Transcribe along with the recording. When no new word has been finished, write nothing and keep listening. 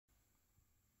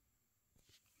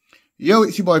Yo,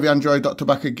 it's your boy the Android Doctor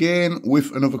back again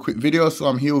with another quick video. So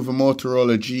I'm here with a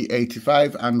Motorola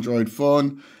G85 Android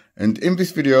phone, and in this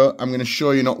video I'm going to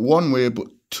show you not one way but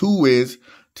two ways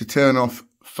to turn off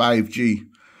 5G.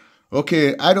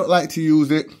 Okay, I don't like to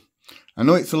use it. I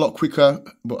know it's a lot quicker,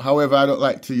 but however I don't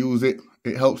like to use it.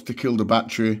 It helps to kill the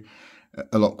battery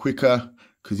a lot quicker,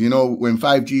 because you know when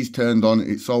 5G is turned on,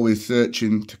 it's always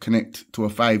searching to connect to a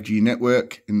 5G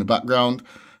network in the background,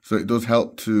 so it does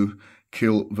help to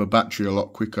kill the battery a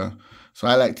lot quicker. So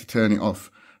I like to turn it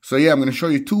off. So yeah, I'm going to show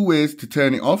you two ways to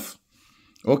turn it off.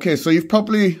 Okay, so you've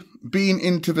probably been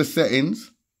into the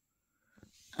settings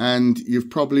and you've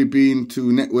probably been to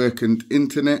network and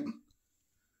internet,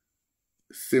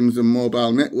 SIMs and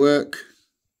mobile network,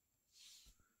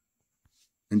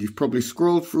 and you've probably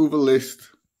scrolled through the list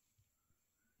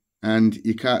and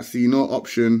you can't see no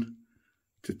option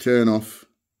to turn off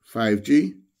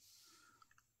 5G.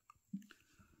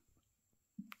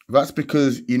 That's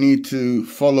because you need to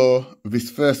follow this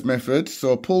first method.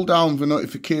 So pull down the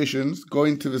notifications, go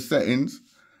into the settings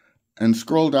and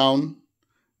scroll down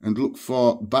and look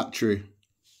for battery.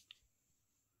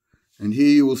 And here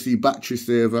you will see battery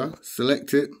saver,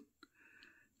 select it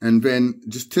and then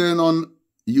just turn on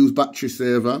use battery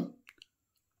saver,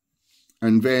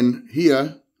 and then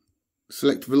here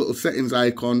select the little settings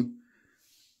icon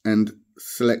and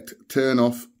select turn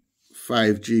off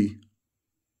 5G.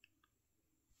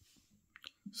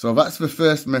 So that's the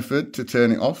first method to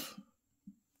turn it off.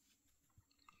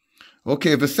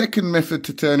 Okay, the second method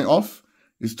to turn it off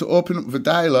is to open up the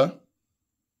dialer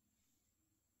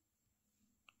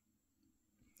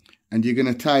and you're going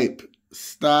to type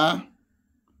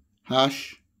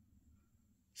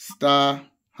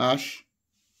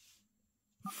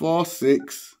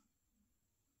 *##*##46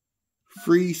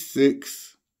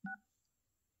 36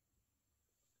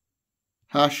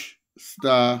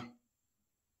 #*#*,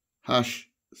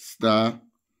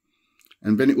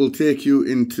 and then it will take you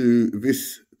into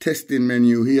this testing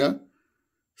menu here.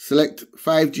 Select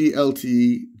 5G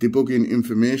LTE debugging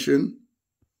information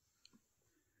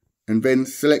and then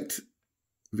select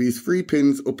these three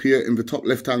pins up here in the top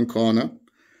left hand corner,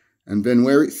 and then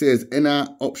where it says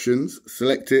NR options,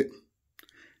 select it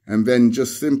and then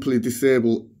just simply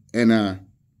disable NR.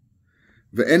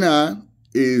 The NR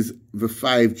is the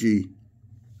 5G.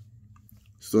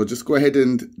 So just go ahead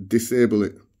and disable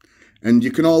it. And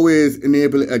you can always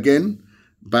enable it again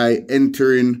by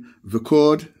entering the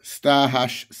code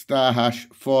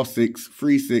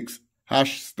 *##*4636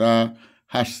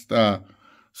 #*#*.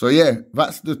 So yeah,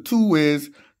 that's the two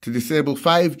ways to disable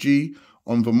 5G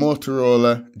on the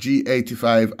Motorola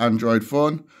G85 Android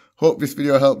phone. Hope this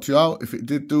video helped you out. If it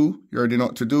did do, you already know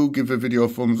what to do. Give the video a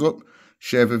thumbs up.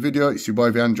 Share the video. It's your boy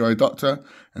the Android Doctor,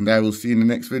 and I will see you in the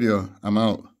next video. I'm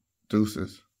out.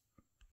 Deuces.